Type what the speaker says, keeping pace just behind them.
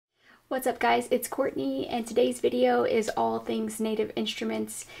What's up guys, it's Courtney and today's video is all things Native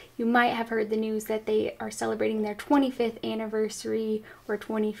Instruments. You might have heard the news that they are celebrating their 25th anniversary or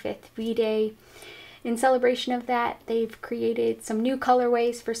 25th V-Day. In celebration of that, they've created some new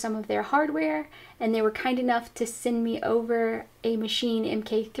colorways for some of their hardware, and they were kind enough to send me over a Maschine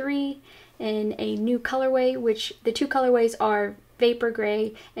MK3 in a new colorway, which the two colorways are Vapor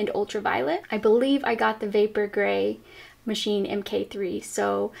Gray and Ultraviolet. I believe I got the Vapor Gray Maschine MK3,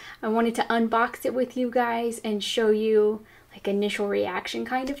 so I wanted to unbox it with you guys and show you like initial reaction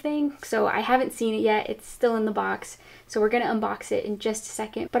kind of thing. So I haven't seen it yet, it's still in the box, so we're gonna unbox it in just a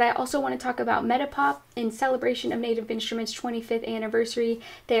second. But I also want to talk about Metapop. In celebration of Native Instruments 25th anniversary,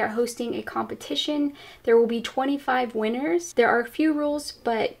 they are hosting a competition. There will be 25 winners. There are a few rules,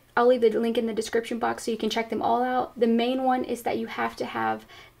 but I'll leave the link in the description box so you can check them all out. The main one is that you have to have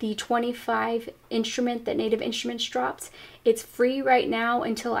the 25 instrument that Native Instruments dropped. It's free right now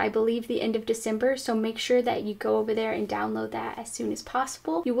until I believe the end of December, so make sure that you go over there and download that as soon as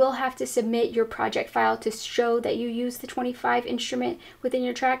possible. You will have to submit your project file to show that you use the 25 instrument within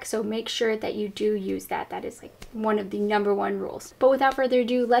your track, so make sure that you do use that. That is like one of the #1 rules. But without further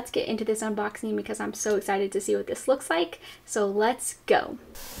ado, let's get into this unboxing because I'm so excited to see what this looks like. So let's go.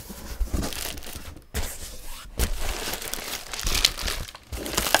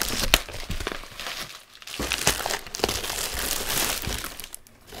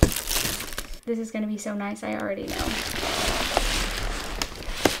 This is going to be so nice, I already know.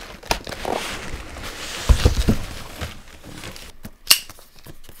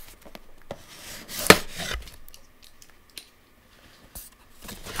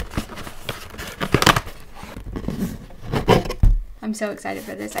 I'm so excited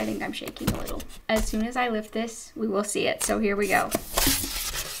for this. I think I'm shaking a little. As soon as I lift this, we will see it. So here we go.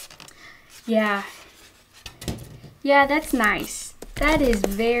 Yeah, that's nice. That is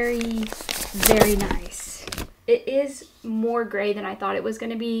very nice. It is more gray than I thought it was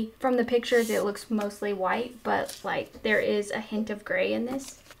going to be. From the pictures it looks mostly white, but like there is a hint of gray in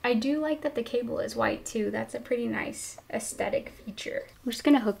this. I do like that the cable is white too. That's a pretty nice aesthetic feature. We're just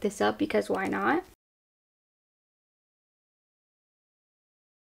going to hook this up because why not?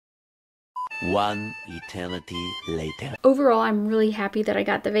 One eternity later. Overall, I'm really happy that I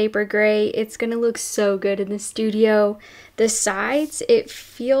got the Vapor Gray. It's gonna look so good in the studio. The sides, it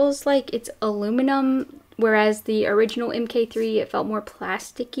feels like it's aluminum, whereas the original MK3, it felt more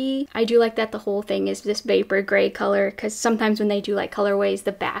plasticky. I do like that the whole thing is this Vapor Gray color, because sometimes when they do like colorways,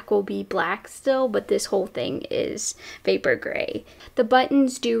 the back will be black still, but this whole thing is Vapor Gray. The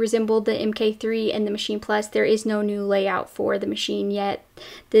buttons do resemble the MK3 and the Maschine Plus. There is no new layout for the Maschine yet.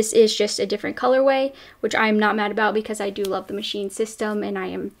 This is just a different colorway, which I'm not mad about because I do love the Maschine system and I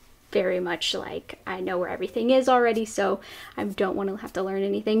am very much like, I know where everything is already, so I don't want to have to learn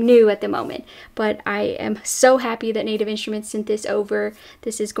anything new at the moment. But I am so happy that Native Instruments sent this over.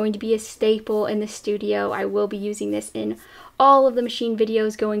 This is going to be a staple in the studio. I will be using this in all of the Maschine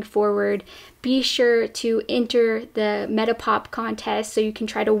videos going forward. Be sure to enter the Metapop Contest so you can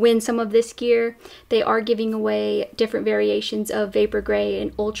try to win some of this gear. They are giving away different variations of Vapor Gray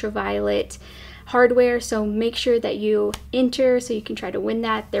and Ultraviolet hardware, so make sure that you enter so you can try to win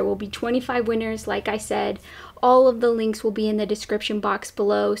that. There will be 25 winners, like I said. All of the links will be in the description box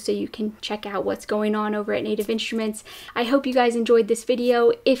below so you can check out what's going on over at Native Instruments. I hope you guys enjoyed this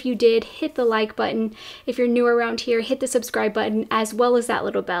video. If you did, hit the like button. If you're new around here, hit the subscribe button as well as that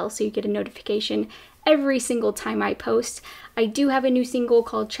little bell so you get a notification every single time I post. I do have a new single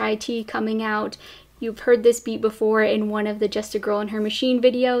called Chai Tea coming out. You've heard this beat before in one of the Just a Girl and Her Maschine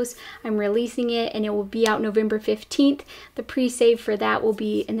videos. I'm releasing it and it will be out November 15th. The pre-save for that will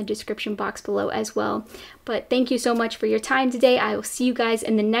be in the description box below as well. But thank you so much for your time today. I will see you guys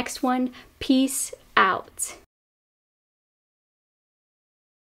in the next one. Peace out.